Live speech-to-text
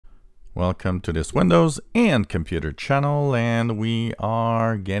Welcome to this Windows and computer channel, and we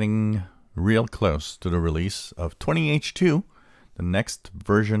are getting real close to the release of 20H2, the next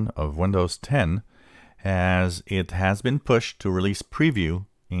version of Windows 10, as it has been pushed to release preview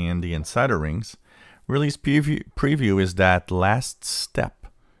in the insider rings. Release preview is that last step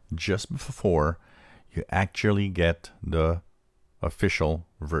just before you actually get the official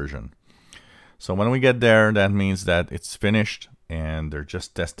version. So when we get there, that means that it's finished and they're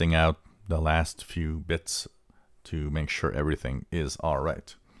just testing out the last few bits to make sure everything is all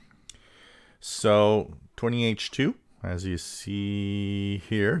right. So 20H2, as you see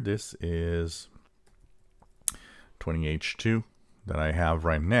here, this is 20H2 that I have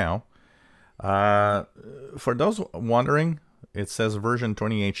right now. For those wondering, it says version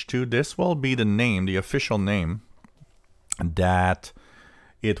 20H2. This will be the name, the official name that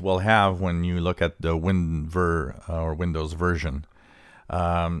it will have when you look at the Windows version.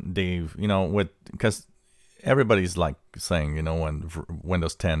 They've, because everybody's like saying, when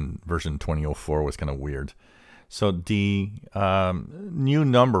Windows 10 version 2004 was kind of weird. So the new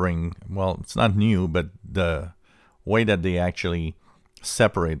numbering, well, it's not new, but the way that they actually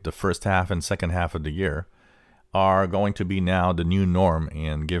separate the first half and second half of the year are going to be now the new norm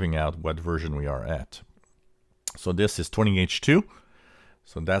in giving out what version we are at. So this is 20H2.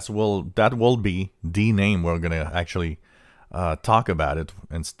 So that will be the name we're going to actually talk about it.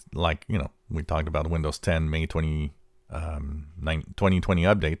 And like, we talked about Windows 10 May 2020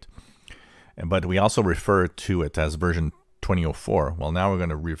 update. But we also refer to it as version 2004. Well, now we're going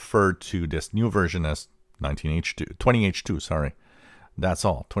to refer to this new version as 20H2, sorry. That's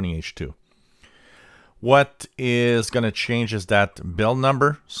all, 20H2. What is going to change is that build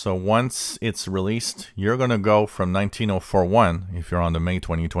number. So once it's released, you're going to go from 19041, if you're on the May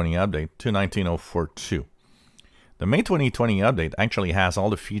 2020 update, to 19042. The May 2020 update actually has all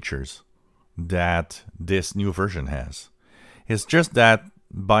the features that this new version has. It's just that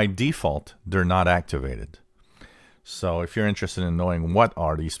by default, they're not activated. So if you're interested in knowing what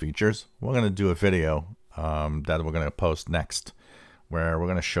are these features, we're going to do a video that we're going to post next, where we're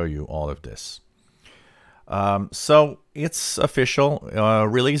going to show you all of this. So it's official.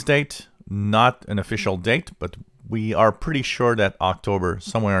 Release date, not an official date, but we are pretty sure that October,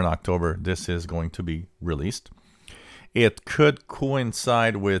 somewhere in October, this is going to be released. It could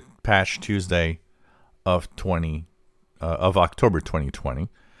coincide with Patch Tuesday of October 2020,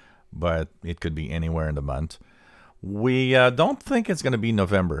 but it could be anywhere in the month. We don't think it's going to be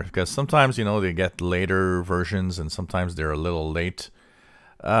November, because sometimes, they get later versions and sometimes they're a little late.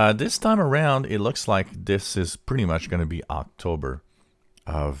 This time around, it looks like this is pretty much going to be October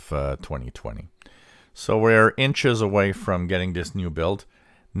of 2020. So we're inches away from getting this new build.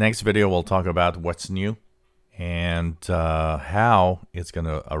 Next video, we'll talk about what's new and how it's going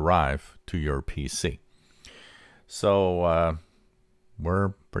to arrive to your PC. So we're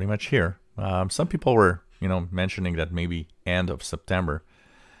pretty much here. Some people were, mentioning that maybe end of September.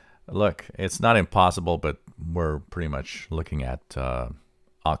 Look, it's not impossible, but we're pretty much looking at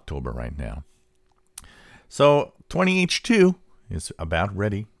October right now. So 20H2 is about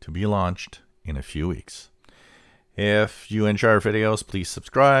ready to be launched in a few weeks. If you enjoy our videos, please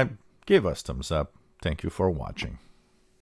subscribe, give us thumbs up. Thank you for watching.